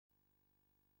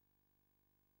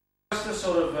to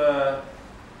sort of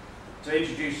to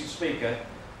introduce the speaker,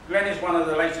 Glenn is one of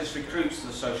the latest recruits to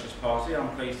the Socialist Party,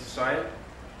 I'm pleased to say,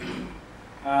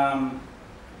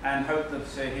 and hope that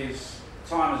his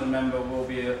time as a member will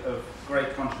be of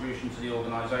great contribution to the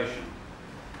organisation.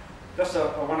 Just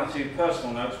one or two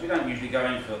personal notes. We don't usually go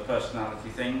in for personality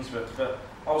things, but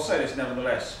I'll say this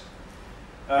nevertheless.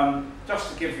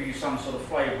 Just to give you some sort of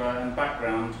flavour and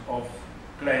background of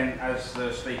Glenn as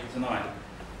the speaker tonight.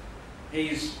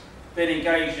 He's been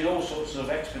engaged in all sorts of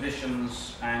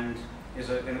expeditions and is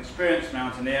an experienced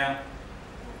mountaineer.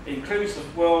 It includes the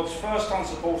world's first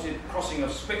unsupported crossing of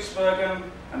Spitsbergen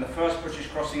and the first British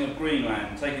crossing of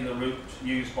Greenland, taking the route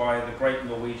used by the great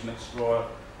Norwegian explorer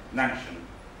Nansen.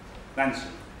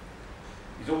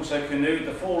 He's also canoed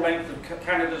the full length of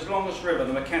Canada's longest river,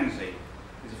 the Mackenzie.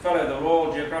 He's a fellow of the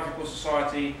Royal Geographical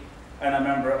Society and a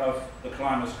member of the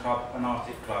Climbers Club and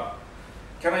Arctic Club.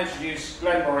 Can I introduce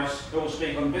Glenn Morris, who will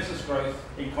speak on business growth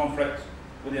in conflict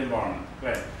with the environment.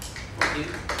 Glenn. Thank you.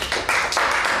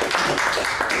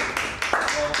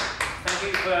 Well, thank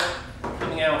you for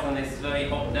coming out on this very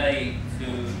hot day to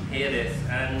hear this.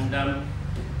 And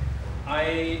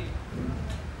I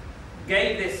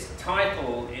gave this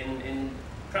title in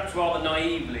perhaps rather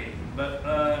naively, but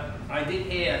I did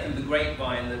hear through the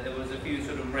grapevine that there was a few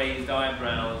sort of raised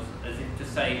eyebrows, as if to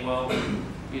say, well,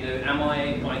 you know, am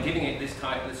I, by giving it this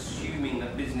title, assuming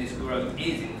that business growth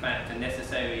is in fact a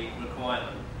necessary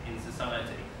requirement in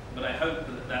society? But I hope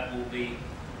that that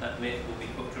myth will be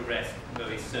put to rest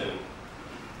very soon.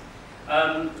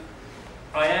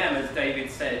 I am, as David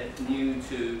said, new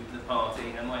to the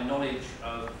party, and my knowledge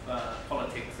of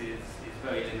politics is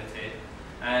very limited.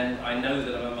 And I know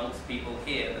that I'm amongst people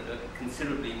here that are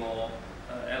considerably more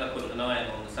eloquent than I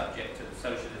am on the subject of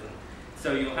socialism.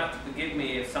 So you'll have to forgive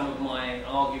me if some of my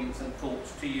arguments and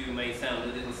thoughts to you may sound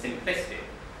a little simplistic,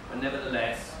 but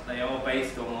nevertheless, they are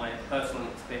based on my personal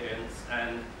experience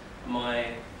and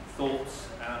my thoughts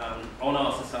on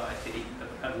our society that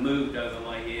have moved over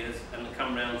my years and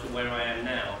come round to where I am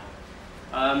now.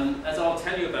 As I'll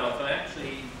tell you about, I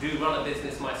actually do run a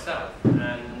business myself,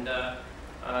 and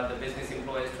the business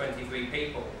employs 23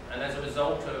 people, and as a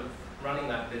result of running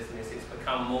that business, it's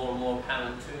become more and more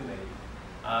apparent to me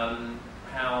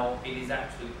how it is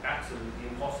absolutely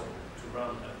impossible to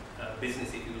run a business,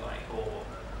 if you like, or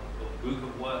a group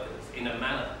of workers in a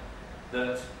manner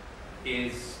that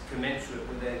is commensurate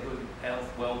with their good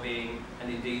health, well-being,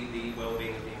 and indeed the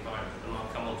well-being of the environment, and I'll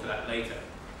come on to that later.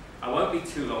 I won't be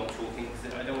too long talking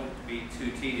because I don't want to be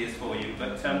too tedious for you,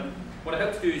 but what I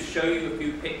hope to do is show you a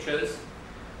few pictures.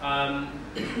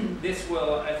 This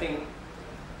will, I think,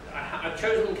 I've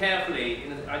chosen them carefully.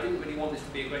 I didn't really want this to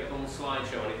be a great long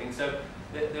slideshow or anything, so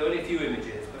there are only a few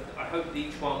images, but I hope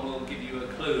each one will give you a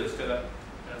clue as to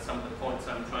some of the points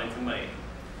I'm trying to make.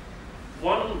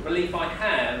 One belief I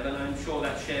have, and I'm sure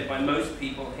that's shared by most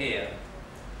people here,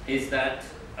 is that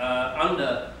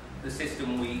under the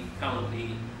system we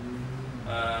currently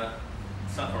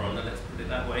suffer under, let's put it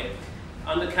that way,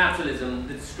 under capitalism,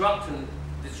 the destruction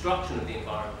of the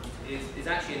environment is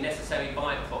actually a necessary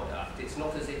byproduct. It's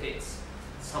not as if it's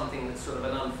something that's sort of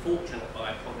an unfortunate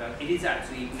byproduct. It is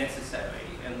actually necessary,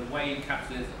 and the way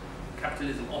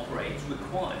capitalism operates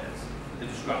requires the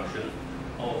destruction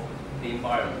of the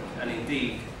environment, and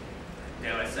indeed,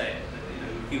 dare I say it, you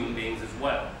know, human beings as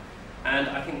well. And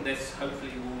I think this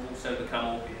hopefully will also become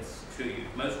obvious to you.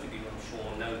 Most of you, I'm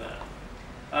sure, know that.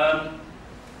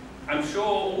 I'm sure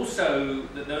also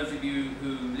that those of you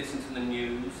who listen to the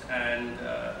news and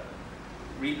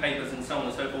read papers and so on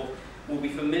and so forth will be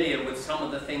familiar with some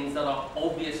of the things that are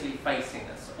obviously facing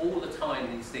us. All the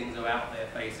time these things are out there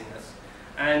facing us.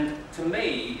 And to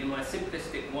me, in my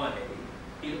simplistic way,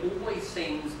 it always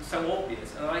seems so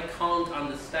obvious, and I can't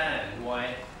understand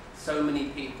why so many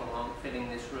people aren't filling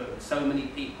this room, so many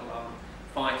people aren't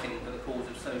fighting for the cause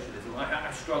of socialism.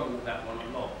 I struggle with that one a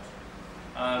lot.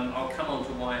 I'll come on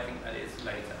to why I think that is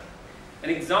later.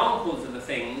 And examples of the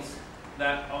things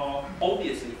that are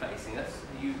obviously facing us,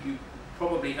 you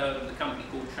probably heard of the company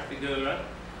called Trafigura.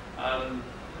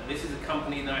 This is a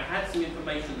company that I had some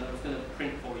information that I was going to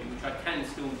print for you, which I can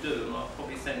still do, and I'll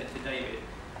probably send it to David.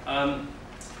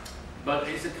 But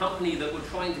it's a company that were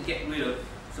trying to get rid of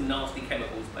some nasty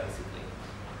chemicals, basically.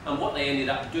 And what they ended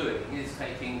up doing is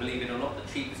taking, believe it or not,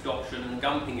 the cheapest option and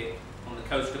dumping it on the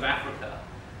coast of Africa,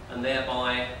 and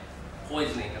thereby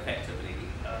poisoning, effectively,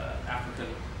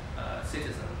 African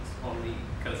citizens on the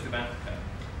coast of Africa.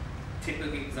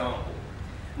 Typical example.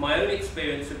 My own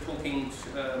experience of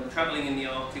traveling in the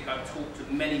Arctic, I've talked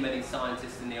to many, many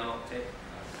scientists in the Arctic,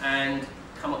 and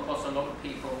come across a lot of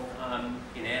people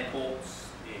in airports,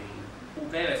 in all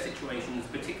various situations,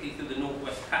 particularly through the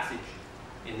Northwest Passage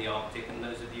in the Arctic, and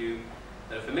those of you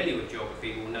that are familiar with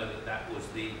geography will know that that was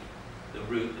the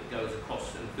route that goes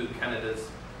across and through Canada's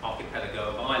archipelago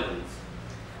of islands.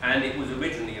 And it was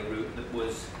originally a route that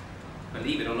was,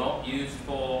 believe it or not, used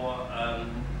for,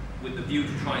 with the view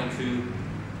to trying to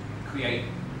create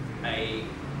a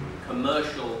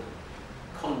commercial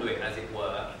conduit, as it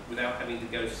were, without having to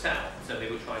go south. So they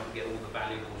were trying to get all the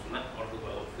valuables from that part of the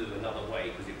world through another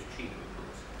way, because it was cheaper, of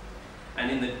course.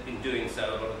 And in doing so,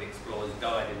 a lot of the explorers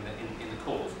died in the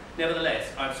cause. Nevertheless,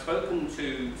 I've spoken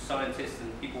to scientists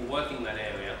and people working in that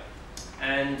area,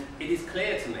 and it is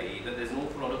clear to me that there's an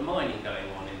awful lot of mining going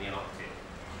on in the Arctic.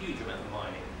 A huge amount of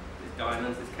mining. There's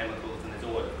diamonds, there's chemicals, and there's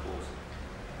oil, of course.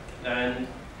 And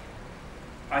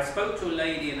I spoke to a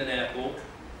lady in an airport.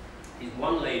 Is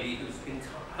one lady whose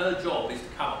her job is to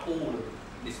cover all of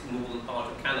this northern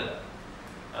part of Canada,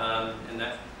 and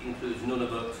that includes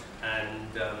Nunavut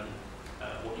and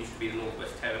what used to be the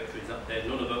Northwest Territories up there,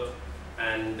 Nunavut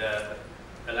and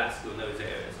Alaska and those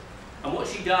areas. And what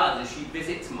she does is she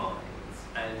visits mines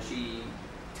and she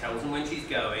tells them when she's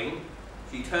going.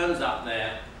 She turns up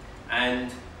there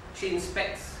and she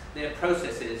inspects their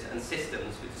processes and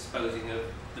systems for disposing of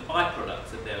the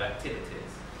byproducts of their activities.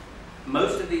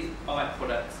 Most of these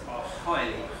byproducts are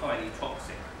highly, highly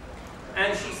toxic.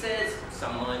 And she says,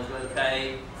 some mines are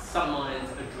okay, some mines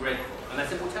are dreadful. And I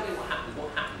said, well, tell me what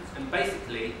happens, And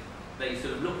basically, they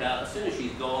sort of look out, as soon as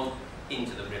she's gone,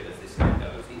 into the rivers this stuff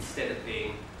goes, instead of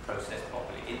being processed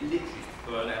properly. It literally is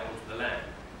thrown out onto the land.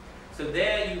 So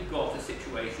there you've got a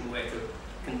situation where to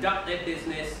conduct their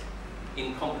business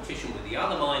in competition with the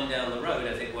other mine down the road,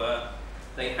 as it were,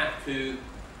 they have to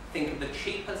think of the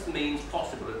cheapest means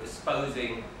possible of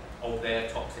disposing of their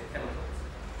toxic chemicals.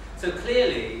 So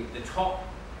clearly, the top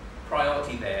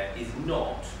priority there is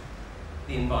not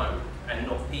the environment and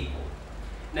not people.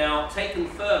 Now, taken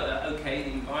further, okay,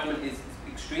 the environment is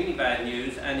extremely bad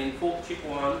news, and in Fort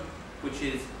Chipewyan, which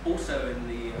is also in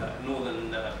the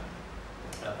northern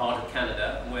part of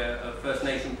Canada, where First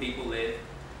Nation people live,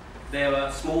 they're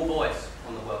a small voice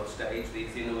on the world stage,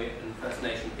 these Inuit and First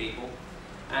Nation people.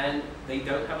 And they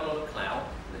don't have a lot of clout.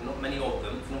 There's not many of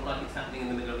them. It's not like it's happening in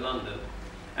the middle of London.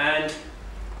 And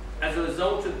as a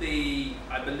result of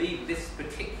I believe this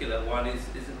particular one is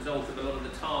a result of a lot of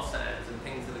the tar sands and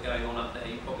things that are going on up there.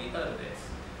 You've probably heard of this.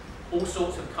 All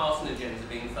sorts of carcinogens are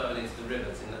being thrown into the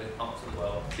rivers in those parts of the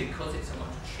world because it's a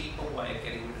much cheaper way of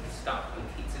getting rid of the stuff and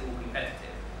keeps it all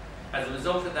competitive. As a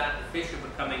result of that, the fish are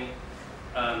becoming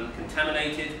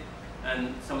contaminated,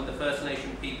 and some of the First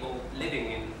Nation people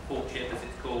living in Fort Chip, as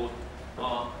it's called,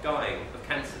 are dying of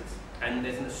cancers. And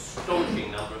there's an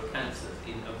astonishing number of cancers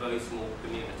in a very small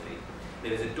community.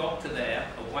 There's a doctor there,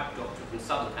 a white doctor from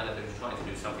southern Canada, who's trying to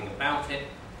do something about it,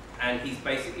 and he's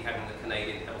basically having the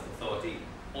Canadian Health Authority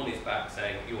on his back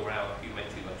saying, you're out, you make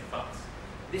too much fuss.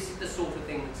 This is the sort of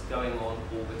thing that's going on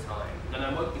all the time. And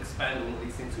I won't expand on all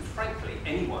these things, because frankly,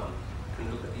 anyone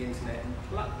can look at the internet and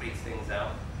pluck these things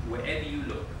out wherever you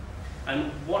look.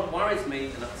 And what worries me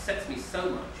and upsets me so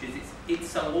much is it's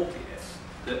so obvious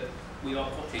that we are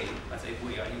putting, I say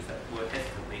we, I use that word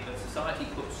hesitantly, but society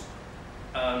puts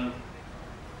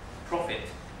profit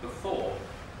before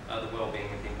the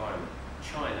well-being of the environment.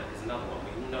 China is another one,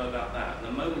 we all know about that. And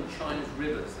the moment China's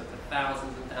rivers, that for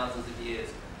thousands and thousands of years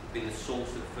have been the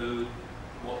source of food,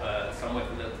 somewhere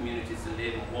for the communities to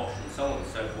live and wash and so on and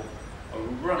so forth, are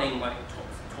running like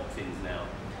toxins now.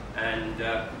 And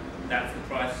that's the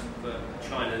price for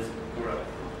China's growth.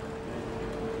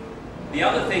 The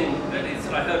other thing that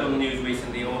I heard on the news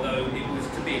recently, although it was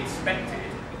to be expected,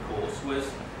 of course, was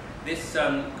this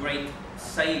great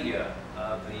saviour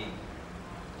of the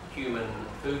human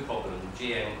food problem,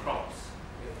 GM crops.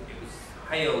 It was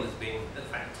hailed as being a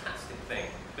fantastic thing.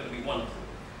 It's going to be wonderful.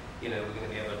 You know, we're going to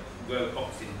be able to grow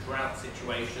crops in drought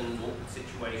situations, awkward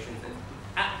situations, and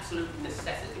absolute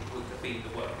necessity to feed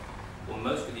the world. Well,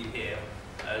 most of you here,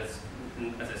 as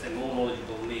I say, more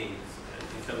knowledgeable than me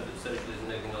in terms of socialism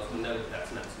and everything else, will know that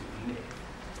that's an absolute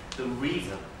myth. The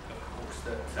reason, of course,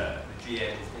 that the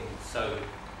GM is being so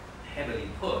heavily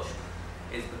pushed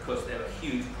is because there are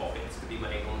huge profits to be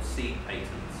made on seed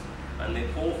patents. And the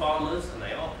poor farmers, and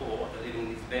they are poor, they're living in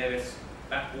these various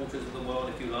backwaters of the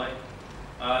world, if you like,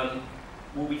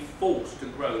 will be forced to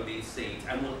grow these seeds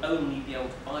and will only be able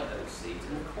to buy those seeds.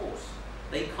 And of course,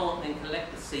 they can't then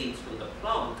collect the seeds from the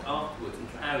plant afterwards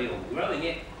and carry on growing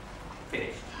it.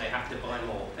 Finished. They have to buy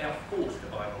more. They are forced to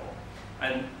buy more.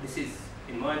 And this is,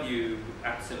 in my view,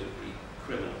 absolutely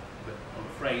criminal. But I'm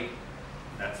afraid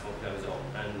that's what goes on.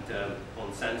 And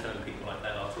Monsanto and people like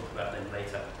that, I'll talk about them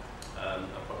later, are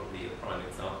probably a prime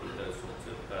example of those sorts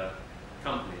of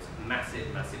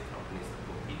massive companies that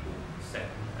put people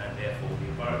second, and therefore the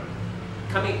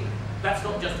environment. That's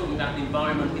not just talking about the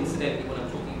environment, incidentally, when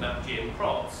I'm talking about GM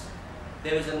crops.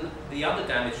 The other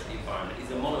damage to the environment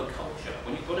is a monoculture.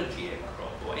 When you've got a GM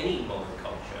crop, or any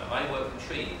monoculture, I work with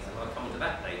trees, and I'll come to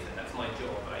that later, that's my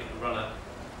job. I run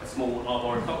a small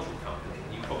arboricultural company.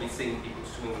 You've probably seen people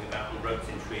swinging about on ropes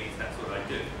in trees, that's what I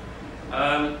do.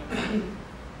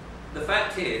 The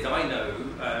fact is, I know,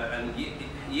 and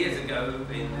years ago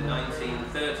in the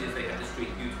 1930s, they had the street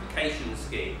beautification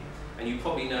scheme. And you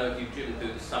probably know, if you've driven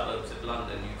through the suburbs of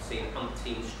London, you've seen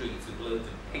umpteen streets with loads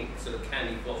of pink sort of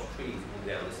candy floss trees all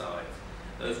down the sides.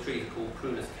 Those trees are called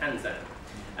Prunus cansam.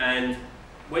 And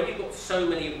when you've got so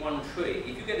many in one tree,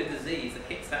 if you get a disease that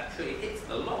hits that tree, it hits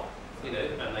the lot,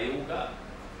 and they all go.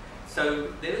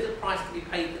 So there is a price to be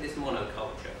paid for this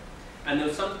monoculture. And there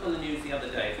was something on the news the other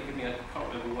day, forgive me, I can't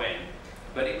remember when,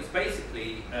 but it was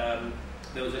basically,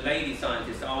 there was a lady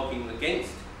scientist arguing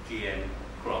against GM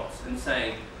crops and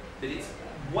saying that it's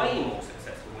way more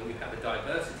successful when you have a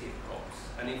diversity of crops.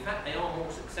 And in fact, they are more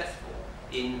successful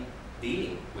in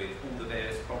dealing with all the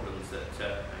various problems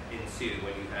that ensue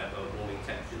when you have a warming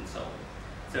temperature and so on.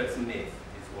 So it's a myth,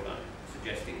 is what I'm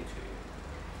suggesting to you.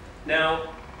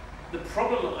 Now, the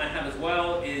problem I have as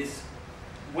well is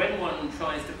when one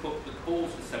tries to put the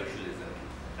cause for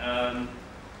socialism,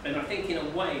 and I think in a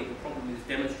way the problem is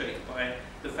demonstrated by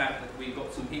the fact that we've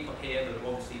got some people here that are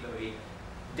obviously very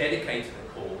dedicated to the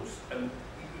cause, and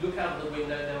look out of the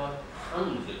window, there are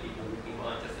tons of people walking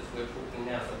by just as we're talking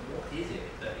now, so what is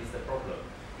it that is the problem?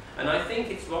 And I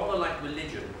think it's rather like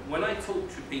religion. When I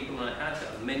talk to people, and I have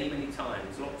done many, many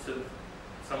times,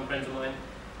 some friends of mine,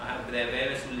 I have their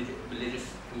various religious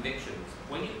convictions.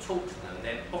 When you talk to them,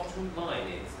 their bottom line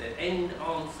is, their end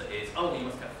answer is, oh, you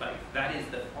must have faith. That is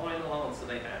the final answer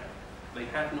they have. They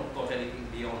have not got anything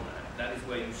beyond that. That is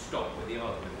where you stop with the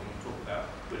argument when you talk about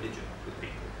religion with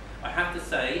people. I have to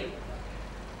say,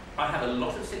 I have a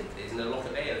lot of sympathies in a lot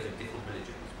of areas of different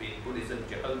religions, be it Buddhism,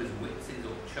 Jehovah's Witnesses,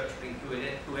 or Church of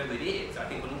England, whoever it is. I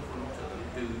think an awful lot of them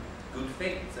do good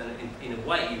things, and in a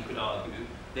way you could argue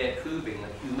they're proving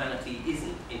that humanity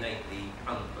isn't innately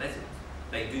unpleasant.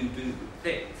 They do good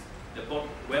things.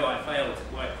 Where I fail to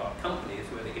White Hart Company is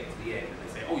where they get to the end and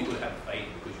they say, oh, you've got to have faith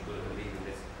because you've got to believe in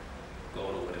this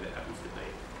God or whatever it happens to be.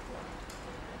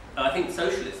 I think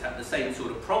socialists have the same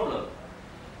sort of problem,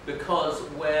 because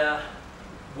where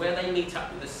they meet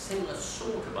up with a similar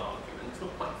sort of argument, it's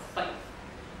not quite faith.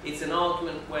 It's an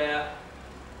argument where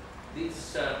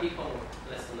these people,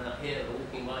 less than that here, are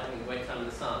walking by having a great time in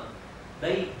the sun.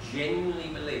 They genuinely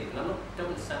believe, and I don't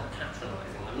want to sound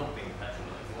patronising, I'm not being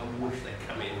patronising, I wish they'd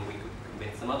come in and we could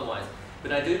convince them otherwise,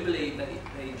 but I do believe that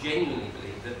they genuinely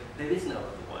believe that there is no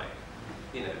other way.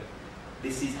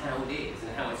 This is how it is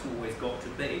and how it's always got to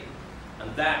be.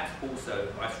 And that also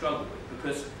I struggle with,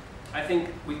 because I think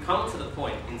we've come to the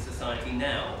point in society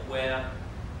now where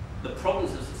the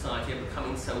problems of society are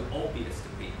becoming so obvious to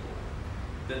people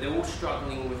that they're all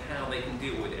struggling with how they can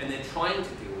deal with it, and they're trying to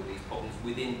deal with these problems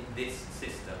within this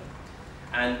system.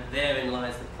 And therein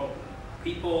lies the problem.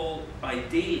 People,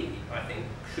 ideally, I think,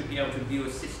 should be able to view a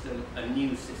system, a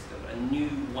new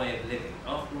way of living.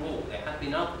 After all, there have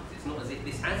been others. It's not as if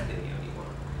this has been the only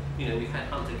one. We've had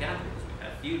hunter-gatherers, we've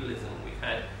had feudalism, we've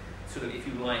had sort of, if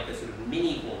you like, a sort of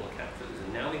mini form of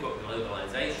capitalism. Now we've got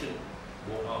globalization.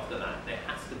 What after that? There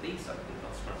has to be something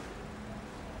else from it.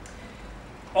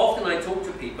 Often I talk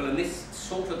to people, and this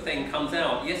sort of thing comes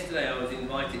out. Yesterday I was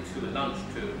invited to a lunch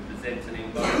to present an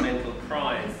environmental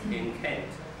prize in Kent.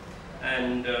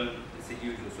 And it's the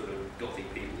usual sort of dotty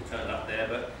people who turned up there,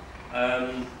 but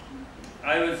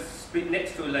I was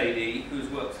next to a lady who's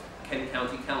worked Kent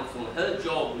County Council, and her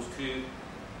job was to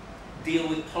deal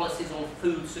with policies on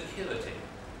food security.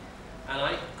 And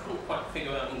I couldn't quite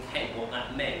figure out in Kent what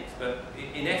that meant, but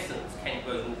in essence, Kent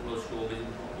grows an awful lot of strawberries, an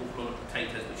awful lot of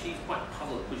potatoes, but she's quite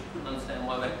puzzled because she couldn't understand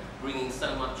why we're bringing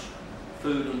so much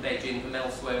food and veg in from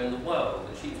elsewhere in the world.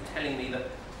 And she was telling me that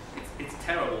it's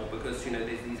terrible because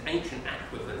there's these ancient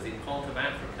aquifers in part of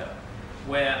Africa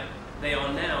where they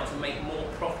are now, to make more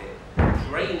profit,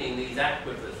 draining these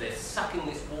aquifers. They're sucking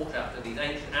this water out of these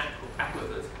ancient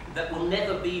aquifers that will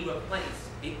never be replaced.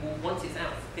 It will, once it's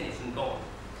out, it's finished and gone.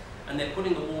 And they're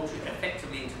putting the water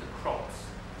effectively into the crops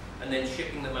and then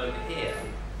shipping them over here.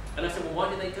 And I said, well,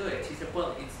 why do they do it? She said,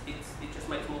 well, it just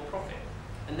makes more profit.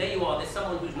 And there you are, there's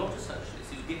someone who's not a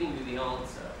socialist who's giving you the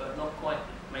answer, but not quite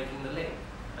making the link.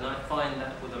 And I find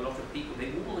that with a lot of people,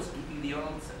 they almost give you the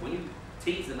answer. When you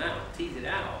tease it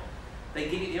out, they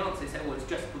give you the answer. They say, well, it's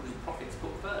just because profit's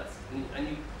put first.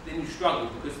 And then you struggle,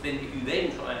 because then if you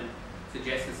then try and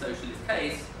suggest a socialist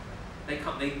case,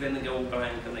 then they go all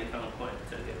blank and they can't quite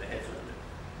get their heads around it.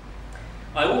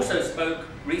 I also spoke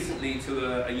recently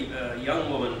to a young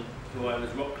woman who I was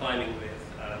rock climbing with.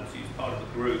 She's part of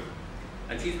a group,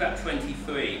 and she's about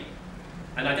 23.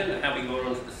 And I don't know how we got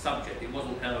onto the subject. It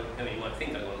wasn't how you might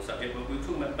think I got on the subject, but we were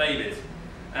talking about babies.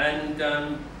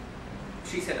 And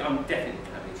she said, I'm definitely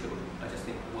not having children. I just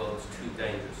think the world's too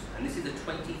dangerous. And this is a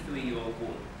 23-year-old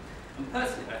woman. And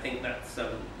personally, I think that's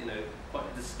quite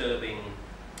a disturbing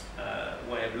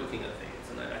way of looking at things.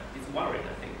 And it's worrying,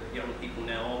 I think, that young people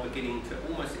now are beginning to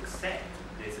almost accept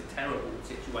this a terrible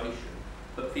situation,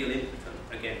 but feel impotent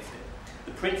against it.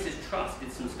 The Prince's Trust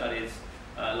did some studies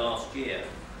last year,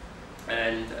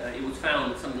 and it was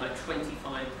found that something like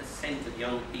 25% of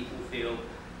young people feel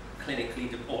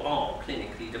clinically or are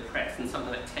clinically depressed, and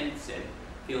something like 10%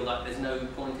 feel like there's no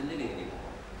point in living anymore.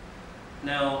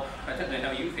 Now, I don't know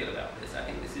how you feel about this. I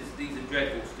think these are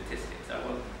dreadful statistics. I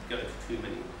won't go into too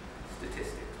many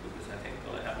statistics because I think,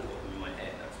 well, I haven't got them in my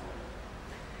head, that's why.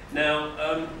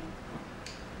 Now,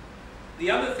 the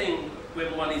other thing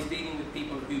when one is dealing with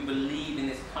people who believe in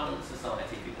this current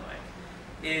society, if you like,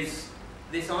 is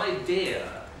this idea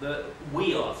that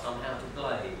we are somehow to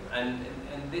blame. And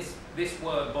this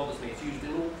word bothers me. It's used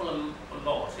an awful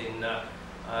lot in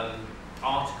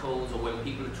articles, or when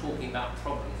people are talking about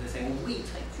problems. They're saying, well, we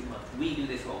take too much, we do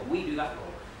this wrong, we do that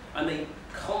wrong. And they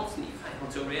constantly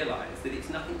fail to realise that it's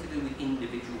nothing to do with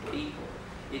individual people.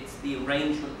 It's the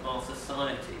arrangement of our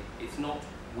society. It's not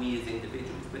we as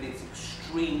individuals, but it's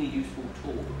extremely useful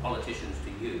tool for politicians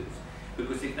to use.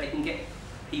 Because if they can get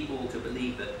people to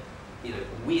believe that,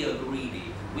 we are greedy,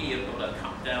 we have got to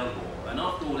cut down more. And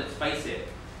after all, let's face it,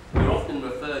 we're often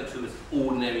referred to as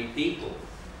ordinary people.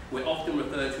 We're often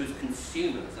referred to as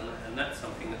consumers, and that's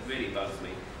something that really bugs me.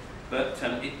 But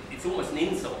it's almost an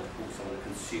insult to call someone a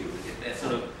consumer. They're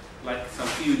sort of like some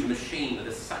huge machine that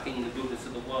is sucking the goodness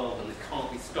of the world and it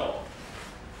can't be stopped.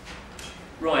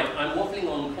 Right, I'm waffling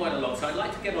on quite a lot, so I'd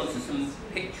like to get on to some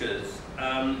pictures.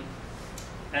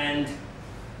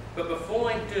 But before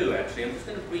I do, actually, I'm just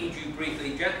going to read you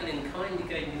briefly. Jacqueline kindly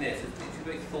gave me this. It's a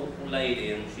very thoughtful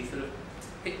lady, and she sort of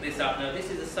picked this up. Now, this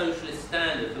is a Socialist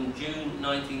Standard from June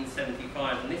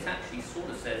 1975, and this actually sort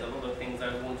of says a lot of things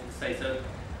I wanted to say. So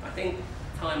I think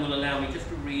time will allow me just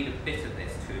to read a bit of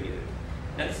this to you.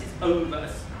 Now, this is over a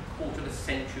quarter of a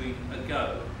century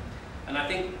ago, and I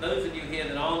think those of you here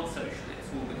that aren't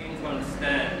socialists will begin to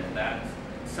understand that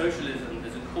socialism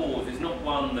as a cause is not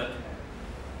one that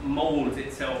moulds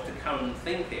itself to current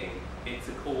thinking. It's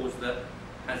a cause that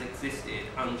has existed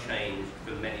unchanged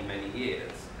for many, many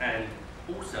years. And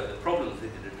also the problems that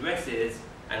it addresses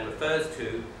and refers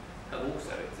to have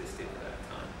also existed at that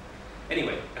time.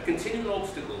 Anyway, a continual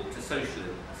obstacle to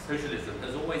socialism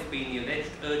has always been the alleged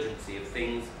urgency of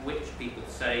things which people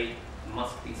say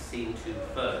must be seen to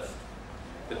first.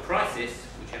 The crisis,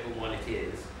 whichever one it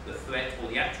is, the threat or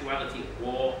the actuality of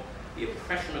war, the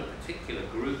oppression of particular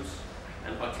groups,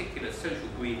 and particular social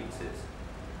grievances.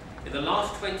 In the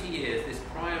last 20 years, this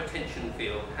prior attention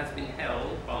field has been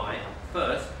held by,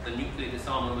 first, the nuclear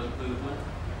disarmament movement,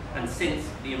 and since,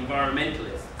 the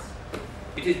environmentalists.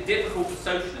 It is difficult for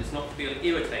socialists not to feel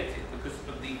irritated because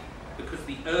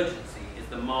the urgency is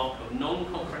the mark of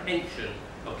non-comprehension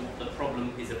of what the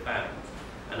problem is about.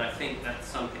 And I think that's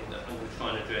something that I'm going to try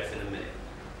and address in a minute.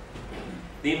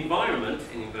 The environment,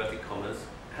 in inverted commas,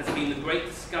 has been the great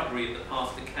discovery of the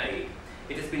past decade.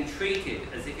 It has been treated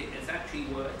as if it actually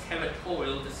were a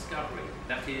territorial discovery,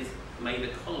 that is, made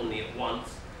a colony at once,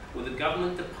 with a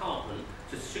government department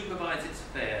to supervise its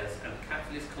affairs and a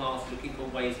capitalist class looking for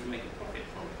ways to make a profit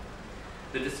from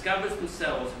it. The discoverers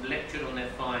themselves have lectured on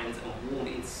their finds and warned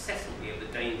incessantly of the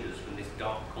dangers from this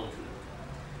dark continent.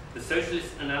 The socialist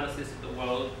analysis of the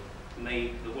world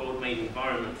made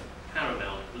environment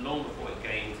paramount long before it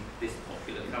gained this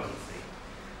popular currency.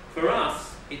 For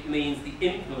us, it means the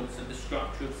influence of the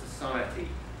structure of society,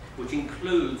 which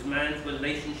includes man's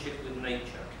relationship with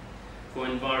nature. For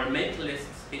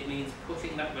environmentalists, it means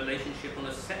putting that relationship on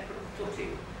a separate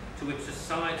footing to which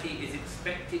society is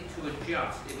expected to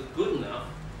adjust if a good enough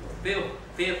or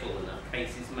fearful enough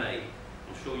case is made.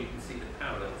 I'm sure you can see the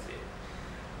parallels here.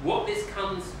 What this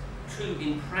comes to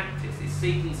in practice is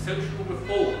seeking social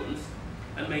reforms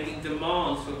and making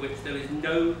demands for which there is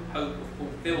no hope of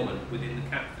fulfillment within the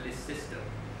capitalist system.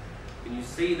 And you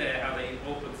see there how they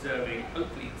are observing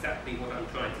hopefully exactly what I'm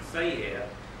trying to say here,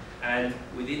 and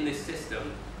within this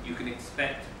system you can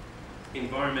expect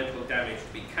environmental damage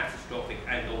to be catastrophic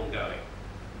and ongoing.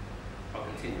 I'll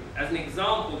continue. As an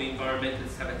example, the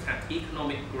environmentalists have attacked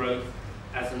economic growth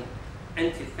as an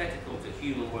antithetical to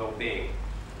human well-being.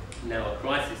 Now a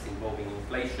crisis involving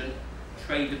inflation,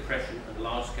 trade depression and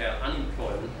large-scale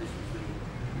unemployment, this was the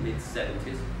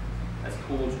mid-70s, has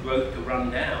caused growth to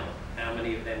run down. How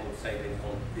many of them would say they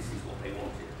want, this is what they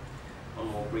wanted? One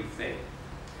more brief thing.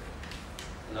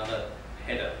 Another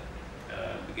header,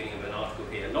 beginning of an article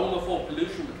here. Long before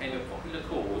pollution became a popular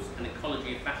cause and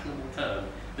ecology a fashionable term,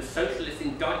 the socialist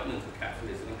indictment of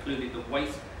capitalism included the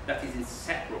waste that is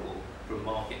inseparable from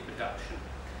market production.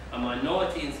 A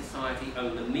minority in society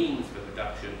own the means for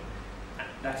production,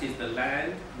 that is the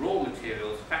land, raw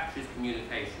materials, factories,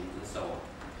 communications, and so on.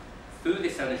 Through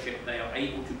this ownership, they are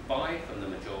able to buy from the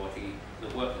majority, the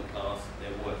working class,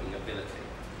 their working ability.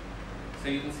 So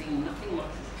you can see nothing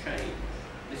much has changed.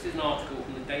 This is an article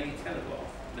from the Daily Telegraph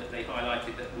that they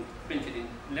highlighted that was printed in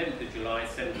 11th of July,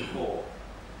 74.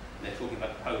 And they're talking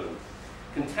about Poland.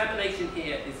 Contamination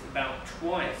here is about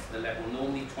twice the level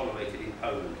normally tolerated in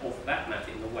Poland, or for that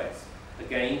matter in the West.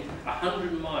 Again,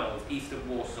 100 miles east of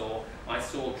Warsaw, I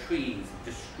saw trees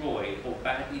destroyed or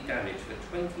badly damaged for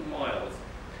 20 miles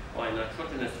by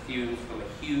nitrogenous fumes from a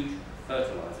huge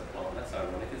fertilizer plant. That's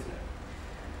ironic, isn't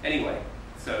it? Anyway,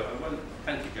 so I won't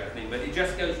thank you, Jacqueline, but it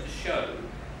just goes to show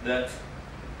that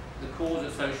the cause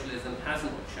of socialism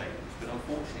hasn't changed, but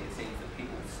unfortunately it seems that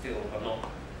people still are not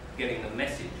getting the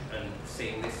message and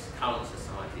seeing this current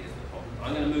society as the problem.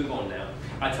 I'm going to move on now.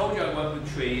 I told you I work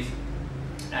with trees,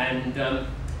 and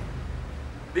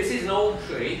this is an old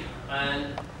tree,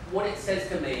 and what it says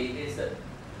to me is that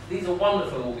these are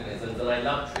wonderful organisms and I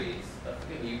love trees, but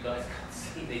forgive me, you guys can't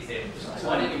see these here.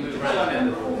 Why don't you move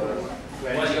around?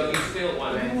 Well, you still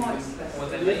one.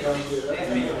 Was it these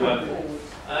people work?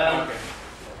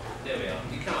 There we are.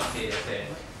 You can't see it here.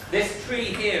 This tree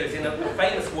here is in a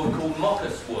famous wood called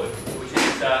Mockus Wood, which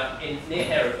is near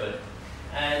Hereford.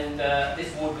 And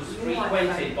this wood was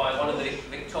frequented by one of the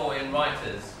Victorian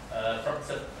writers,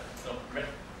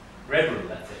 Reverend,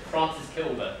 that's it, Francis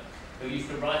Kilbert, who used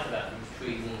to write about these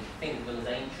trees and think of them as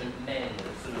ancient men that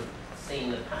have sort of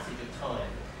seen the passage of time.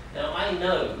 Now, I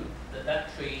know that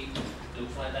that tree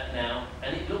looks like that now,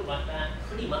 and it looked like that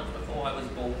pretty much before I was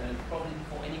born, and probably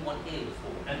before anyone here was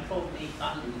born, and probably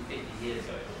 150 years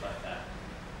ago it looked like that.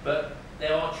 But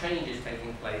there are changes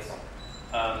taking place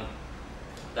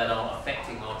that are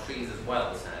affecting our trees as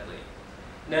well, sadly.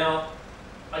 Now,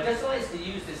 I just like to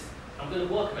use this, I'm going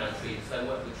to work around trees, so I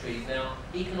work with trees. Now,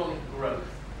 economic growth.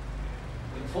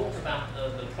 We talked about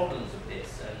the problems of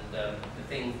this and the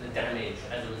things, the damage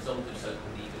as a result of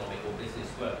so-called economic or business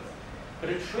growth. But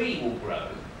a tree will grow,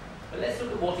 but let's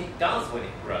look at what it does when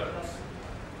it grows.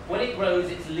 When it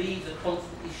grows, its leaves are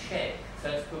constantly shed,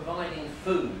 so it's providing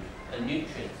food and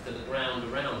nutrients to the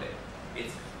ground around it.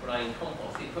 It's providing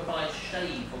compost, it provides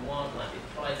shade for wildlife,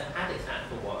 it provides a habitat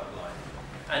for wildlife.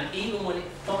 And even when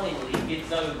it finally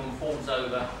gives over and falls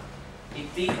over,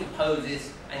 it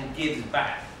decomposes and gives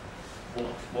back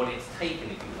what it's taken,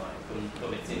 if you like,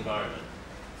 from its environment.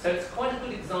 So it's quite a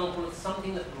good example of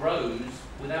something that grows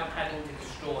without having to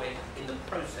destroy in the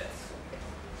process.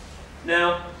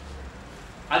 Now,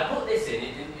 I put this in,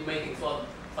 you may think it's a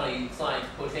funny slide to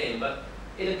put in, but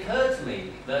it occurred to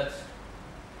me that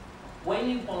when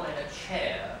you buy a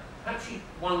chair, perhaps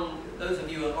those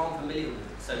of you who aren't familiar with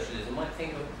socialism might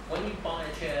think of when you buy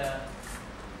a chair,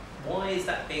 why is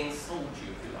that being sold to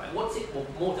you, if you like? What's it, well,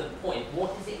 more to the point,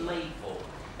 what is it made for?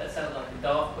 That sounds like a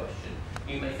daft question.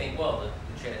 You may think, well,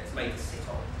 the chair is made to sit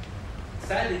on.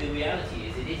 Sadly, the reality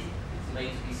is it isn't. It's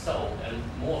made to be sold, and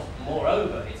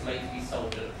moreover, it's made to be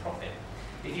sold at a profit.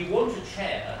 If you want a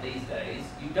chair these days,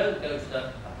 you don't go to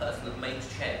a person that makes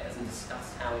chairs and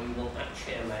discuss how you want that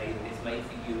chair made and it's made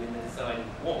for you in the design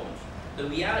you want. The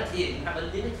reality is you have a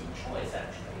limited choice,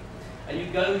 actually. And you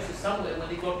go to somewhere where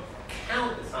they've got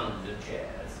countless hundreds of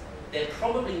chairs. They're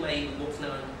probably made with what's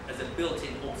known as a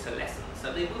built-in obsolescence,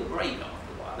 so they will break after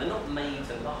a while. They're not made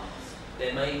to last.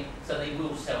 They're made so they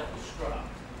will self-destruct.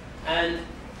 And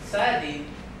sadly,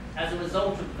 as a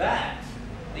result of that,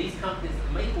 these companies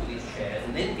that make all these chairs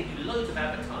and then give you loads of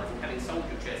advertising, having sold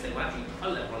your chair, saying, well, actually, you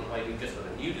pull that one away, we've just got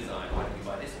a new design, why don't you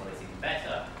buy this one, it's even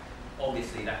better.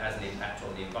 Obviously, that has an impact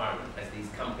on the environment. As these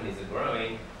companies are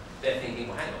growing, they're thinking,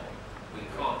 well, hang on, we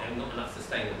can't have not enough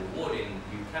sustainable wood in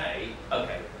the UK.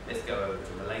 Okay, let's go over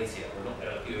to Malaysia. We're not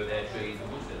going to cure their trees, the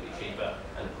wood's going to be cheaper.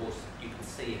 And of course, you can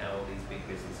see how these big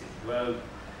businesses grow.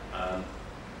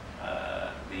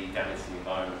 The damage to the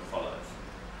environment follows.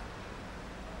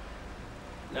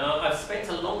 Now, I've spent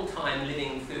a long time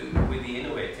living with the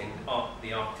Inuit in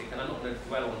the Arctic, and I'm not going to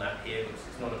dwell on that here because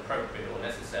it's not appropriate or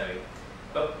necessary.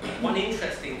 But one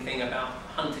interesting thing about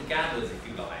hunter-gatherers, if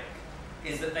you like,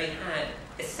 is that they had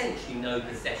essentially no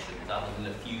possessions other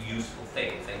than a few useful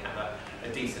things. They have a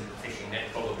decent fishing net,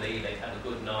 probably, they have a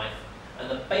good knife, and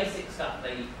the basic stuff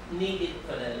they needed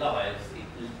for their lives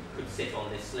could sit on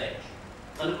this sledge.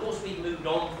 And of course we've moved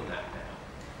on from that now.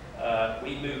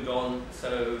 We've moved on,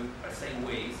 so I say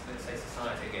we, let's say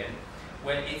society again,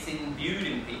 where it's imbued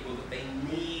in people that they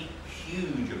need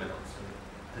huge amounts of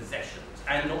possessions.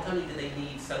 And not only do they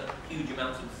need so huge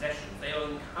amounts of possessions, they are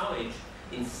encouraged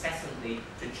incessantly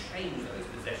to change those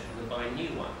possessions and buy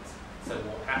new ones. So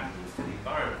what happens to the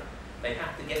environment? They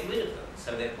have to get rid of them.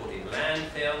 So they're put in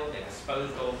landfill, they're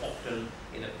disposed of often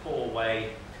in a poor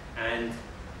way, and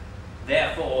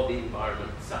therefore the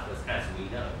environment suffers, as we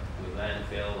know, with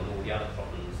landfill and all the other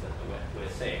problems that we're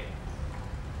seeing.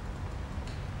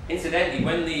 Incidentally,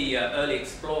 when the early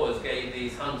explorers gave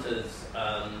these hunters,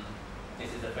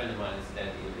 this is a friend of mine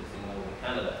incidentally who lives in northern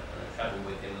Canada, and I travelled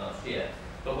with him last year,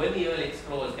 but when the early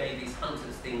explorers gave these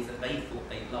hunters things that they thought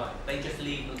they'd like, they just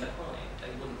leave them behind.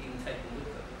 They wouldn't even take them with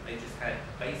them. They just had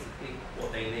basically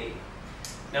what they need.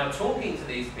 Now, talking to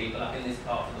these people up in this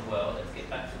part of the world, let's get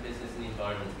back to business and the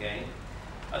environment again.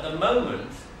 At the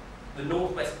moment, the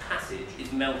Northwest Passage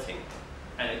is melting,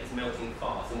 and it is melting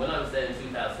fast. And when I was there in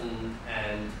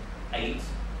 2008,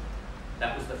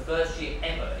 that was the first year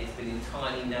ever it's been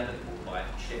entirely navigable by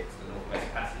ships, the Northwest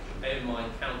Passage. And bear in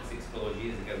mind, countless explorers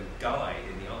years ago died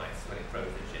in the ice when it froze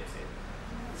the ships in.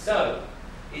 So,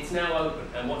 it's now open,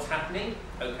 and what's happening?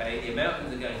 Okay, the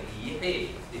Americans are going,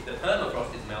 yippee, if the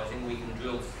permafrost is melting, we can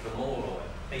drill for more oil.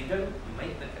 They don't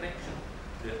make the connection.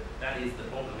 That is the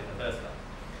problem in the first place.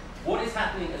 What is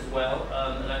happening as well,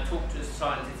 and I've talked to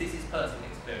scientists, this is personal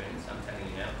experience, I'm telling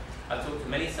you now, I've talked to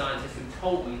many scientists who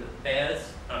told me that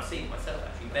bears, and I've seen it myself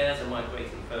actually, bears are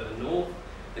migrating further north,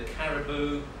 the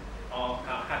caribou are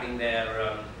having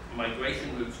their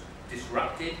migration routes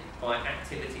disrupted by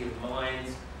activity of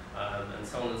mines, and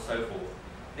so on and so forth.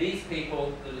 These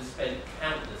people that have spent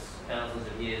countless thousands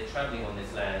of years travelling on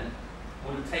this land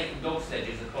would have taken dog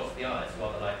sledges across the ice,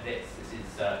 rather like this. This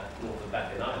is north of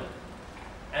Baffin Island.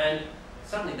 And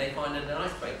suddenly they find an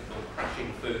icebreaker door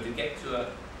crashing through to get to a,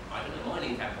 I don't know,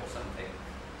 mining camp or something.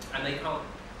 And they can't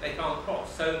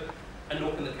cross. So, and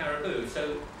nor can the caribou.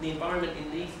 So the environment in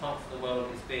these parts of the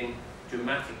world is being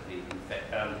dramatically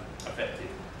affected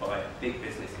by big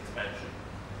business expansion.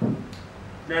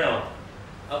 Now,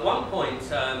 at one point,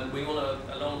 we went on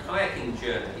a long kayaking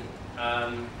journey,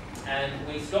 and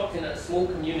we stopped in a small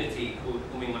community called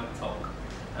Umimatok,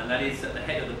 and that is at the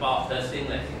head of the Bathurst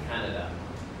Inlet in Canada.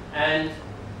 And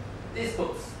this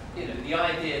puts, the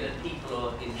idea that people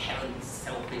are inherently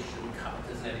selfish and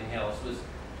covetous and everything else is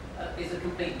a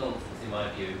complete nonsense in my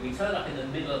view. We turned up in the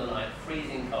middle of the night,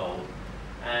 freezing cold,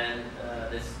 and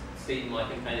there's Steve, my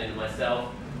companion, and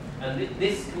myself. And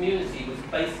this community was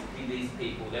basically these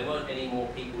people. There weren't any more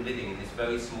people living in this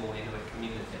very small Inuit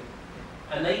community.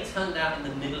 And they turned out in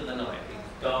the middle of the night. It was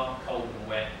dark, cold and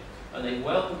wet. And they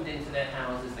welcomed into their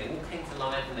houses. They all came to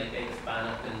life and they gave us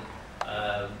bannock and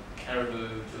caribou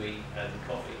to eat and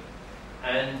coffee.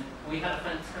 And we had a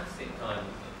fantastic time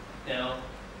with them. Now,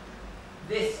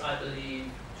 this, I believe,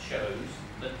 shows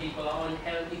that people are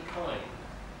inherently kind.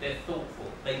 They're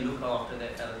thoughtful. They look after their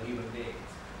fellow human beings.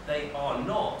 They are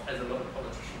not, as a lot of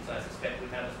politicians I suspect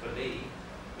would have us believe,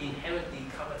 inherently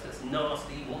covetous,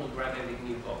 nasty, want to grab everything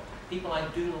you've got. People I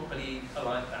do not believe are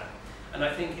like that. And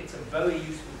I think it's a very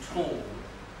useful tool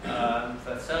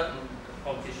for certain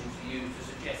politicians to use to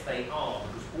suggest they are,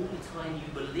 because all the time you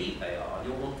believe they are,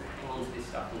 you'll want to hang on to this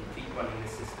stuff and keep running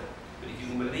this system. But if you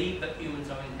can believe that humans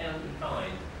are inherently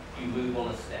kind, you move on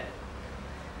a step.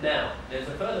 Now, there's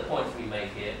a further point to be made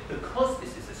here. Because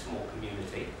this is a small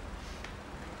community,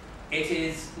 it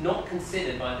is not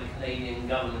considered by the Canadian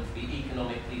government to be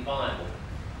economically viable.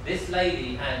 This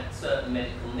lady had certain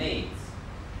medical needs.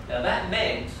 Now that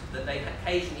meant that they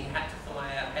occasionally had to fly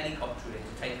a helicopter in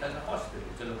to take her to hospital,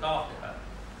 to look after her.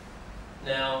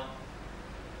 Now,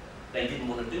 they didn't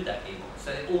want to do that anymore,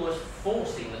 so they're almost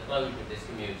forcing the closure of this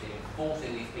community and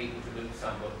forcing these people to move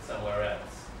somewhere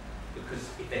else. Because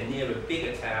if they're near a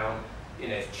bigger town,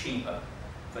 it's cheaper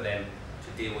for them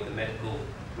to deal with the medical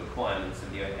requirements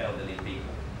of the elderly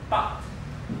people. But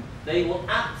they will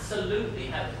absolutely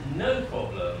have no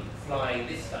problem flying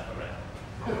this stuff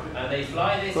around. And they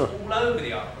fly this all over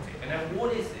the Arctic. And now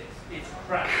what is this? It's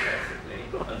crap,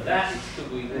 basically. And that is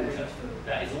sugary water.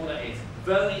 That is all that is.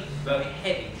 Very, very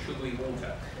heavy sugary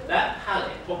water. That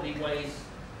pallet probably weighs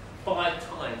 5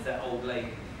 times that old lady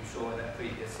that you saw in that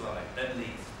previous slide, at least.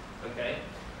 Okay?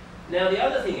 Now the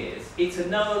other thing is, it's a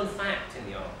known fact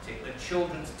in the Arctic that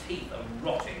children's teeth are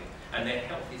rotting and their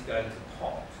health is going to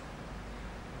pot.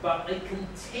 But they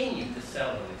continue to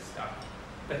sell them this stuff,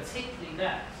 particularly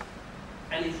that.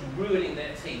 And it's ruining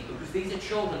their teeth, because these are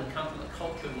children who come from the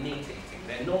culture of meat eating.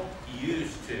 They're not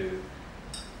used to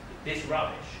this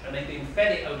rubbish, and they've been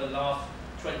fed it over the last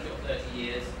 20 or 30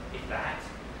 years, if that.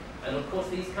 And of course,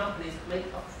 these companies make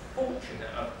a fortune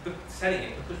out of selling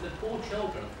it because the poor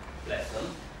children, bless them,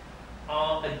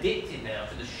 are addicted now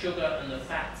to the sugar and the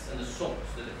fats and the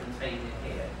salts that are contained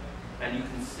in here. And you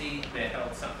can see their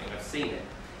health suffering. I've seen it.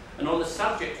 And on the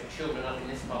subject of children up in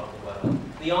this part of the world,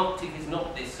 the Arctic is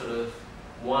not this sort of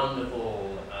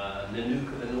wonderful Nanook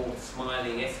of the North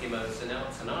smiling Eskimo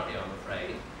scenario, I'm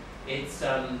afraid. It's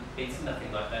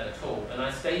nothing like that at all. And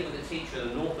I stayed with a teacher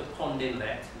north of Pond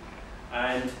Inlet,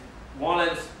 and while I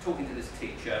was talking to this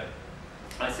teacher,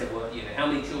 I said, well, you know, how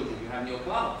many children do you have in your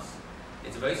class?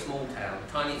 It's a very small town,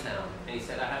 tiny town. And he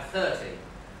said, I have 30.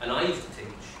 And I used to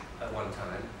teach at one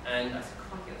time, and I said,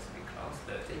 crikey, that's a big class,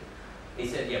 30. He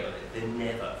said, yeah, but they're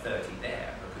never 30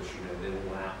 there, because, you know, they're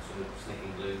all out sort of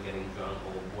sniffing glue, getting drunk,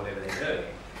 or whatever they're doing.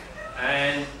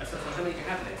 And I said, well, how many do you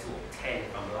have there? Sort of 10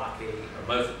 if I'm lucky, or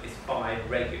most of it's 5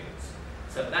 regulars.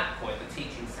 So at that point, the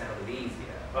teaching sounded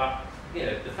easier. But, you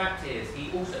know, the fact is,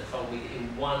 he also told me that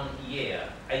in 1 year,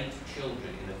 8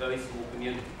 children in a very small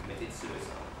community committed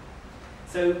suicide.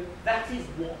 So that is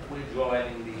what we're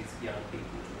driving these young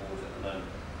people towards at the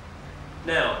moment.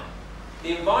 Now,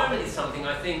 the environment is something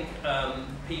I think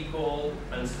people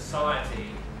and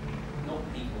society, not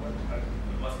people,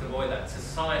 I must avoid that,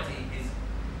 society is,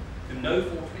 through no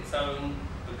fault of its own,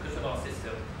 because of our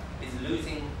system, is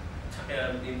losing,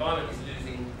 the environment is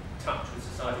losing touch with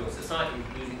society, or society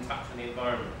is losing touch with the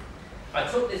environment. I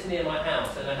took this near my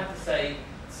house, and I have to say,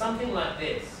 something like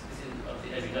this is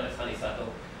obviously, as you know, it's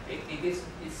honeysuckle.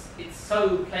 It's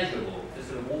so pleasurable to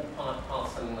sort of walk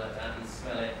past something like that and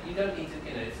smell it. You don't need to,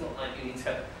 you know, it's not like you need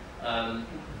to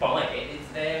buy it. It's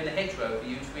there in the hedgerow for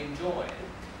you to enjoy.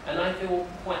 And I feel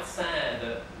quite sad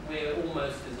that we're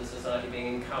almost, as a society,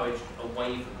 being encouraged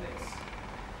away from this.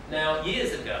 Now,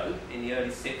 years ago, in the early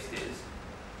 60s,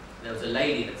 there was a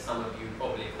lady that some of you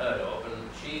probably have heard of, and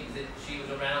she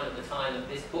was around at the time that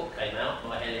this book came out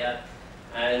by Elliot.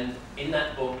 And in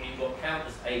that book, you've got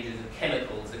countless pages of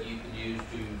chemicals that you can use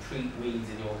to treat weeds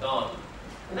in your garden.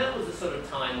 And that was the sort of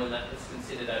time when that was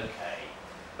considered okay.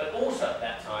 But also at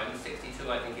that time, in 62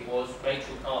 I think it was,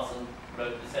 Rachel Carson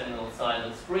wrote the seminal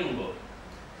Silent Spring book.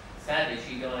 Sadly,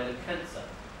 she died of cancer.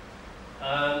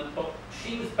 But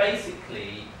she was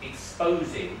basically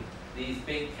exposing these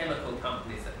big chemical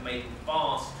companies that made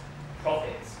vast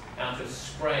profits out of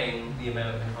spraying the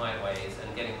American highways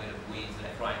and getting rid of weeds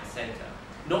left, right and centre.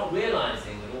 Not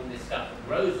realising that all this stuff that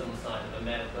grows on the side of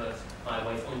America's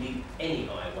highways, or indeed any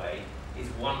highway, is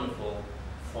wonderful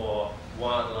for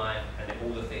wildlife and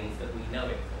all the things that we know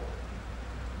it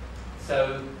for.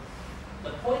 So the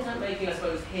point I'm making, I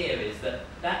suppose, here is that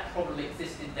that problem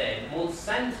existed then.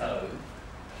 Monsanto,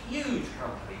 huge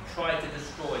company, tried to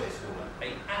destroy this woman.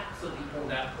 They absolutely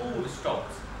pulled out all the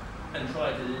stocks and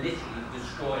tried to literally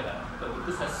destroy her. But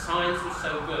because her science was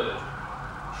so good,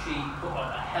 she put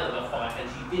up a hell of a fight, and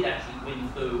she did actually win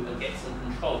through and get some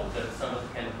control over some of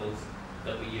the chemicals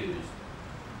that we used.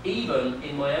 Even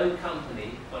in my own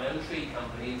company, my own tree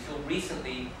company, until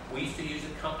recently, we used to use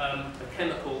a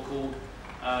chemical called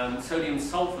sodium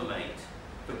sulfamate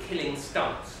for killing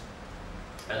stumps.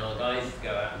 And our guys used to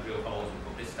go out and drill holes and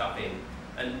put this stuff in.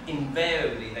 And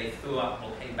invariably they threw up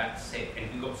or came back sick. And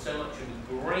if you got so much of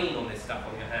the grain on this stuff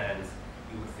on your hands,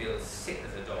 you would feel as sick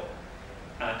as a dog.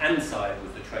 Anside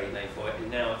was the trade name for it,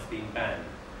 and now it's been banned,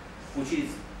 which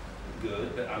is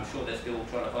good, but I'm sure they're still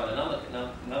trying to find another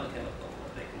chemical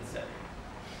that they can sell.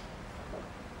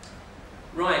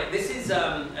 Right, this is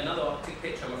another Arctic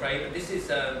picture, I'm afraid, but this is,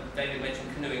 David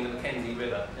mentioned canoeing the Mackenzie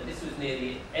River, and this was near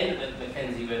the end of the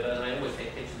Mackenzie River, and I always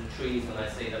take pictures of trees when I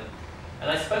see them. And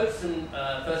I spoke to some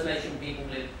First Nation people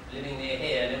living near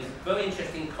here, and there was a very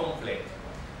interesting conflict.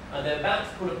 They're about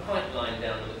to put a pipeline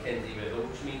down the Mackenzie River,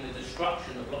 which means the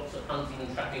destruction of lots of hunting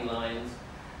and trapping lines,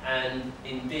 and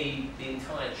indeed the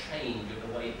entire change of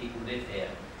the way people live here.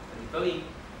 And a very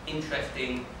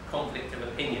interesting conflict of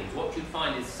opinions. What you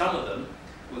find is some of them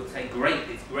will say, great,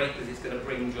 it's great because it's going to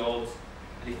bring jobs,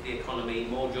 lift the economy,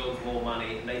 more jobs, more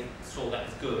money, and they saw that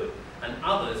as good. And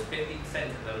others, 50%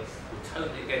 of those, were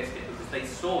totally against it because they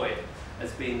saw it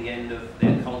as being the end of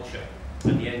their culture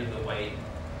and the end of the way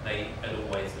they had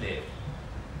always lived.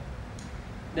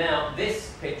 Now,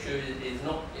 this picture is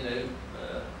not, you know,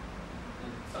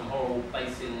 some horrible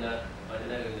place in, I don't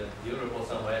know, in Europe or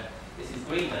somewhere. This is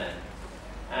Greenland.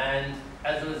 And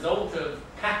as a result of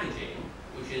packaging,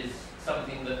 which is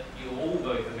something that you're all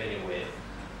very familiar with,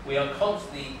 we are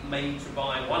constantly made to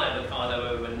buy one avocado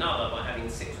over another by having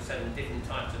 6 or 7 different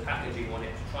types of packaging on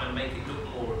it to try and make it look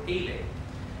more appealing.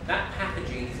 that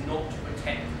packaging is not to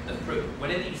protect the fruit.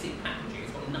 Whenever you see packaging,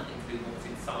 it's got nothing to do with what's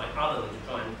inside, other than to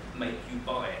try and make you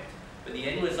buy it. But the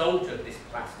end result of this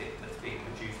plastic that's being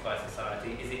produced by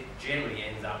society is it generally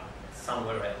ends up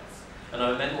somewhere else. And I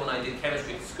remember when I did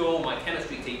chemistry at school, my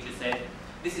chemistry teacher said,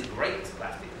 "This is great, this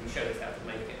plastic," and he showed us how to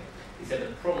make it. He said,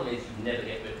 "The problem is you never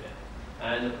get rid of it."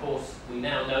 And of course, we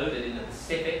now know that in the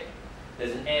Pacific,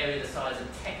 there's an area the size of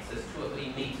Texas, 2 or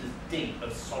 3 meters deep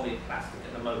of solid plastic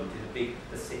at the moment in a big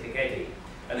Pacific eddy.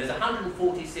 And there's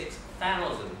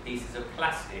 146,000 pieces of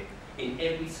plastic in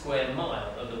every square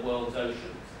mile of the world's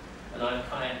oceans. And I've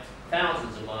kayaked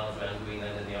thousands of miles around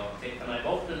Greenland and the Arctic, and I've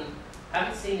often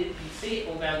haven't seen it, you see it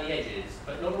all around the edges,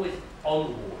 but not always on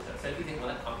the water. So if you think, well,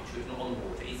 that can't be true, it's not on the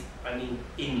water, I mean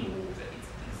in the water, it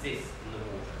exists in the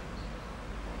water.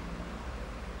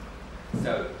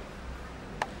 So,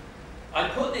 I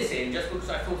put this in just because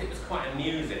I thought it was quite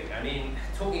amusing. I mean,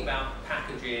 talking about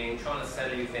packaging, trying to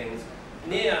sell you things.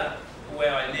 Near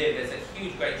where I live, there's a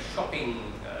huge, great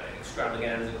shopping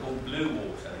extravaganza called Blue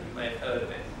Water. You may have heard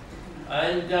of it.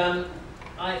 And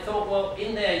I thought, well,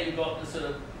 in there you've got the sort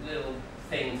of little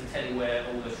thing to tell you where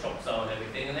all the shops are and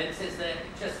everything. And then it says there,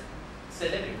 it just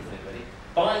says everything, doesn't it, really?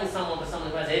 Buying someone for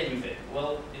someone who has everything.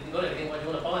 Well, if you've got everything, why do you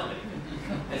want to buy them anything?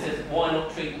 It says, why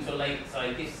not treat them to a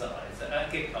late-side gift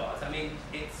cards? I mean,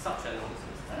 it's such a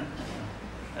nonsense.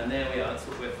 And there we are, that's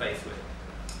what we're faced with.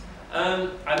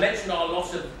 I mentioned our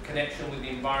loss of connection with the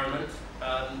environment,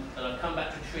 and I've come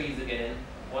back to trees again.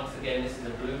 Once again, this is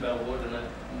a bluebell wood, and I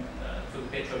took a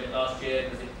picture of it last year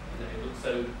because it looks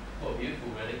so beautiful,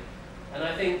 really. And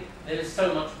I think there is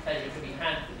so much pleasure to be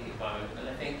had with the environment, and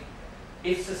I think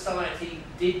if society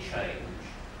did change,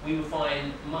 we would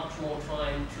find much more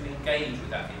time to engage with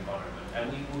that environment,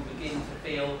 and we would begin to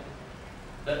feel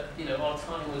that our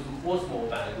time was more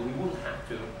valuable. We wouldn't have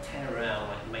to tear around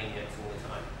like maniacs all the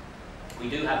time. We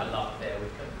do have a lot there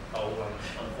with coal,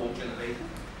 unfortunately.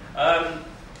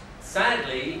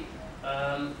 Sadly,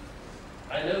 I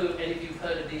know any of you've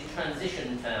heard of these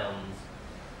transition towns.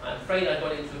 I'm afraid I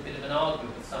got into a bit of an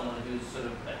argument with someone who's sort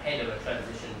of the head of a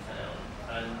transition town,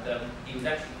 and he was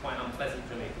actually quite unpleasant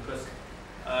to me because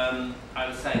I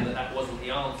was saying that wasn't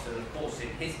the answer, and of course in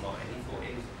his mind he thought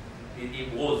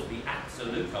it was the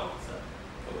absolute answer.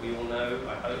 But we all know,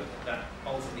 I hope, that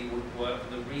ultimately would work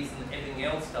for the reason everything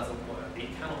else doesn't work. It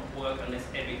cannot work unless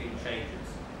everything changes.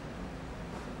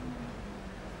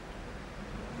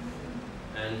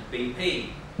 And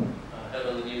BP, I heard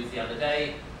on the news the other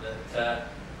day that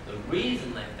the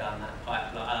reason they've done that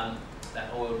pipeline,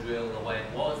 that oil drill the way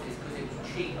it was is because it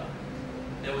was cheaper.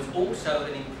 There was also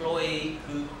an employee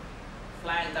who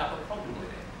flagged up a problem with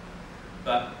it.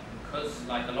 But because,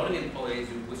 like a lot of employees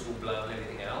who whistle-blow and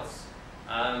everything else,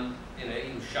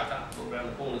 he was shut up, put around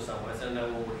the corner somewhere, so no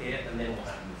one would hear, and then what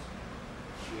happens?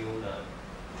 We all know.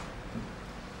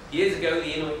 Years ago, the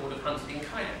Inuit would have hunted in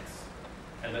kayaks,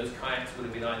 and those kayaks would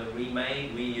have been either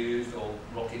remade, reused, or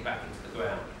rotted back into the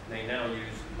ground. They now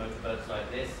use motorboats like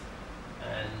this,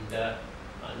 and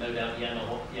no doubt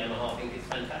Yamaha think it's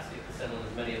fantastic to sell on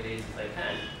as many of these as they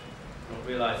can, not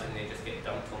realising they just get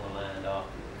dumped on the land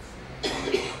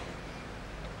afterwards.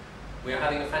 We are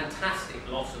having a fantastic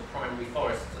loss of primary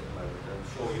forests at the moment.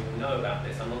 I'm sure you all know about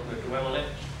this. I'm not going to dwell on it.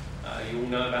 You all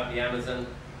know about the Amazon.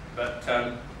 But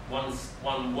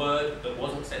one word that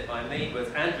wasn't said by me was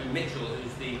Andrew Mitchell,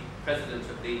 who's the president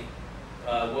of the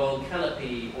World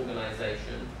Canopy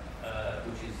Organization,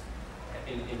 which is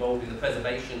involved in the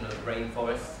preservation of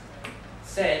rainforests,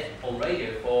 said on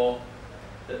Radio 4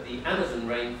 that the Amazon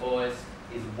rainforest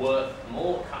is worth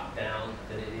more cut down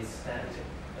than it is standing.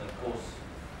 And of course,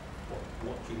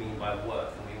 what do you mean by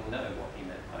worth? And we all know what he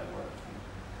meant by worth.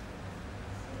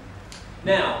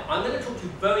 Now, I'm going to talk to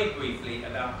you very briefly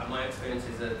about my experience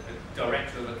as a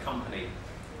director of a company.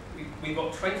 We've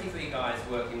got 23 guys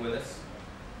working with us.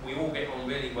 We all get on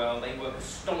really well. They work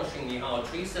astonishingly hard.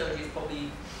 Tree surgery is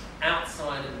probably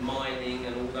outside of mining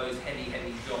and all those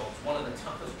heavy jobs, one of the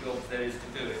toughest jobs there is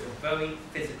to do. It's a very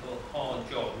physical, hard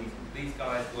job. These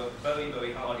guys work very,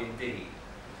 very hard indeed.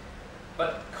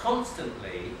 But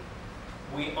constantly,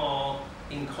 we are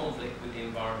in conflict with the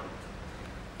environment.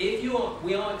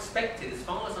 We are expected, as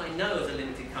far as I know as a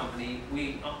limited company,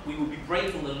 we would be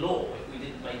breaking the law if we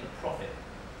didn't make a profit.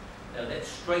 Now that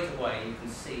straight away you can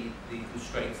see the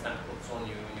constraints that puts on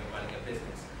you when you're running a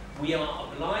business. We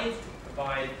are obliged to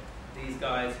provide these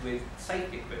guys with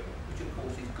safety equipment, which of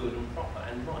course is good and proper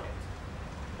and right.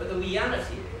 But the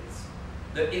reality is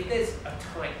that if there's a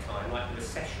tight time, like a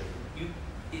recession,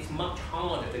 it's much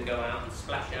harder to go out and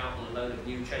splash out on a load of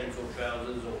new chainsaw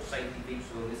trousers or safety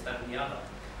features or this, that and the other.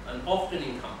 And often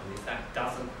in companies that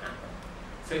doesn't happen.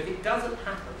 So if it doesn't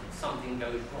happen, something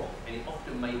goes wrong, and it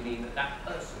often may mean that that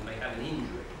person may have an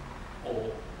injury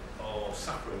or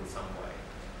suffer in some way.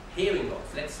 Hearing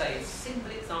loss, let's say a simple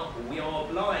example, we are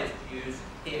obliged to use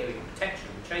hearing protection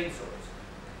with chainsaws.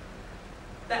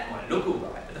 That might look all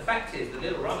right, but the fact is the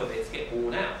little rubber bits get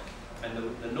worn out, and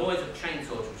the noise of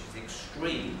chainsaws, which is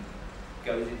extreme,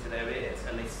 goes into their ears,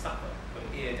 and they suffer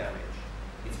from ear damage.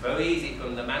 It's very easy for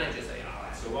the manager to say, oh,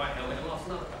 that's all right, it'll last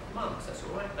another couple of months, that's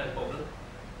all right, no problem.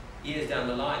 Years down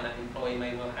the line, that employee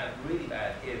may well have really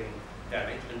bad hearing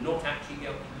damage and not actually be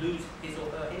able to lose his or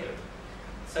her hearing.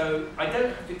 So I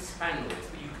don't have to expand on this,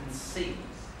 but you can see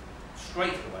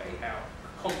straight away how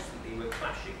constantly we're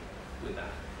clashing with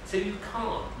that. So you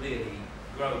can't really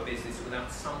grow a business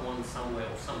without someone, somewhere,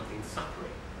 or something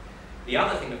suffering. The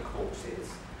other thing, of course, is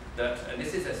that, and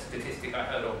this is a statistic I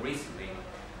heard of recently,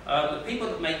 the people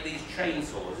that make these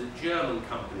chainsaws, a German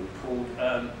company called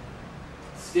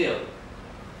Stihl,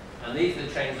 and these are the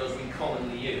chainsaws we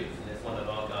commonly use, and there's one of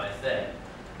our guys there.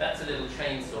 That's a little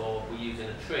chainsaw we use in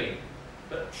a tree.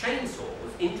 But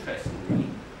chainsaws, interestingly,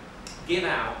 give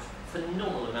out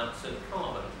phenomenal amounts of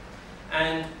carbon.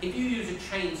 And if you use a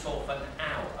chainsaw for an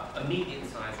hour, a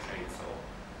medium-sized chainsaw,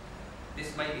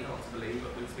 this may be hard to believe,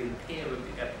 but it's been a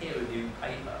peer-reviewed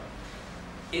paper,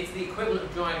 it's the equivalent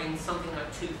of driving something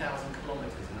like 2,000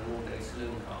 kilometres in an ordinary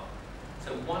saloon car.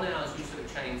 So 1 hour's use of a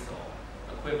chainsaw,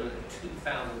 equivalent of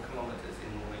 2,000 kilometres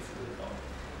in an ordinary saloon car.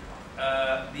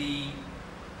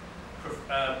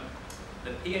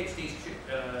 The PhD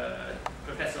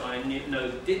professor I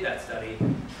know that did that study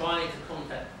tried to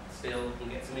contact Stihl and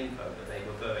get some info, but they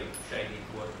were very shady,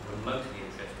 weren't remotely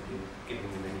interested in giving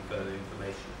them any further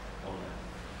information on that.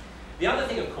 The other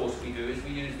thing, of course, we do is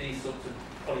we use these sorts of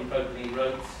polypropylene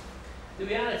ropes. The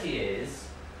reality is,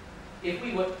 if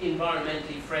we were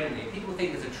environmentally friendly, people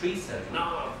think as a tree surgeon,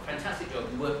 oh, fantastic job,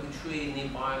 you work with tree in the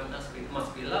environment, it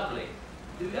must be lovely.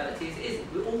 The reality is it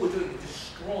isn't. All we're doing is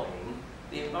destroying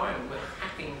the environment. We're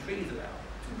hacking trees about,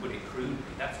 to put it crudely.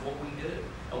 That's what we do.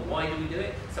 And why do we do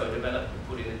it? So a developer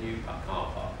put in a new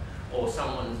car park. Or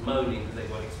someone's moaning because they've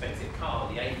got an expensive car,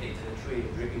 the aphids in the tree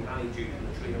are dripping honeydew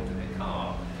from the tree onto their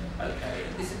car. Okay,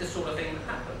 this is the sort of thing that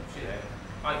happens, you know.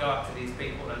 I go up to these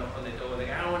people and I knock on their door and they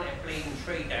go, I want that bleeding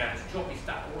tree down, it's droppy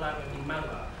stuff all over me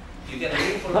mower. You get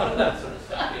an awful lot of that sort of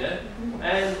stuff, you know.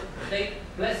 And they,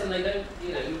 bless them, they don't,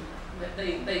 you know,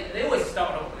 they always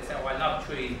start off with this, oh, I love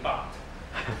trees, but,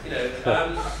 you know,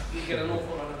 you get an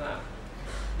awful lot of that.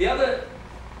 The other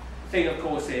thing, of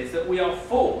course, is that we are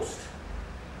forced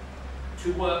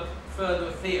to work further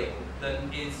afield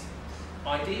than is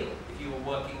ideal if you were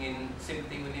working in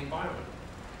sympathy with the environment.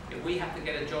 If we have to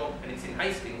get a job and it's in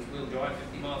Hastings, we'll drive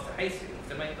 50 miles to Hastings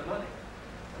to make the money.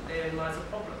 And therein lies a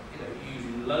problem. You know,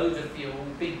 using loads of fuel,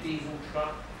 big diesel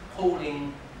truck,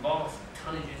 hauling vast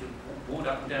tonnages of wood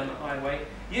up and down the highway.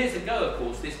 Years ago, of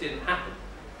course, this didn't happen.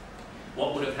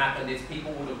 What would have happened is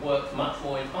people would have worked much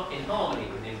more in harmony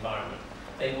with the environment.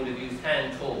 They would have used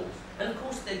hand tools. And of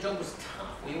course, their job was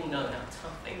tough. We all know how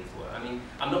tough things were. I mean,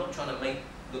 I'm not trying to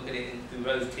look at it through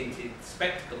rose-tinted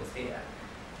spectacles here.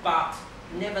 But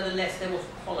nevertheless, there was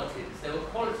qualities. There were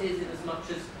qualities in as much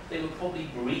as they were probably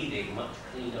breathing much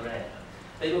cleaner air.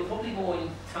 They were probably more in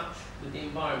touch with the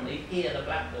environment. They'd hear the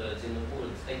blackbirds in the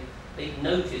woods. They'd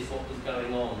notice what was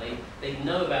going on. They'd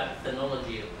know about the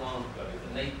phenology of plant growth.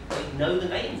 And they know the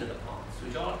names of the plants,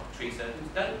 which our tree surgeons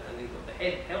don't. And they've got the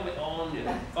helmet on, you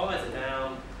know, visor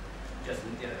down. Just,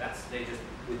 you know, they're just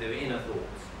with their inner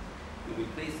thoughts. You'll be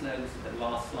pleased to know this is the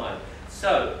last slide.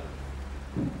 So,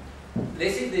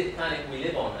 this is the planet we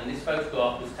live on, and this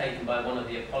photograph was taken by one of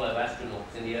the Apollo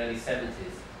astronauts in the early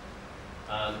 70s.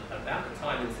 About the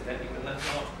time, incidentally, when that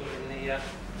article in the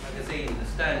magazine, The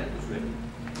Standard, was written.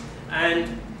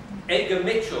 And Edgar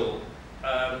Mitchell,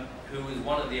 who was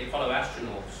one of the Apollo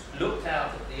astronauts, looked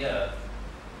out at the Earth,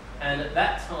 and at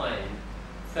that time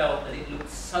felt that it looked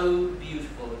so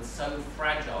beautiful and so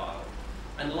fragile.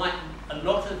 And like a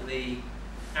lot of the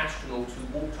astronauts who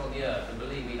walked on the Earth, and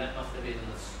believe me, that must have been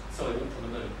walked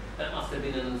on the moon, that must have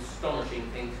been an astonishing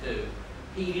thing to do.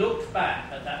 He looked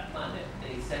back at that planet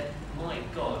and he said, my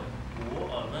God,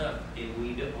 what on earth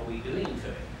are we doing to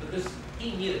it? Because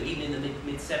he knew, even in the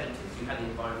mid-70s, you had the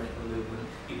environmental movement,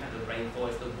 you had the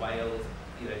rainforest, the whales,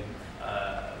 you know,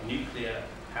 nuclear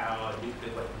power,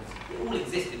 nuclear weapons, it all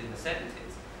existed in the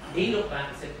 70s. He looked back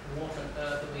and said, what on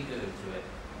earth are we doing to it?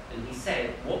 And he said,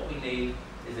 what we need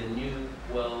is a new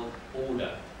world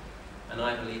order. And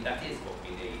I believe that is what we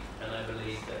need. And I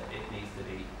believe that it needs to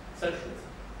be socialism.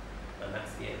 And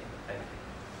that's the end. Thank you.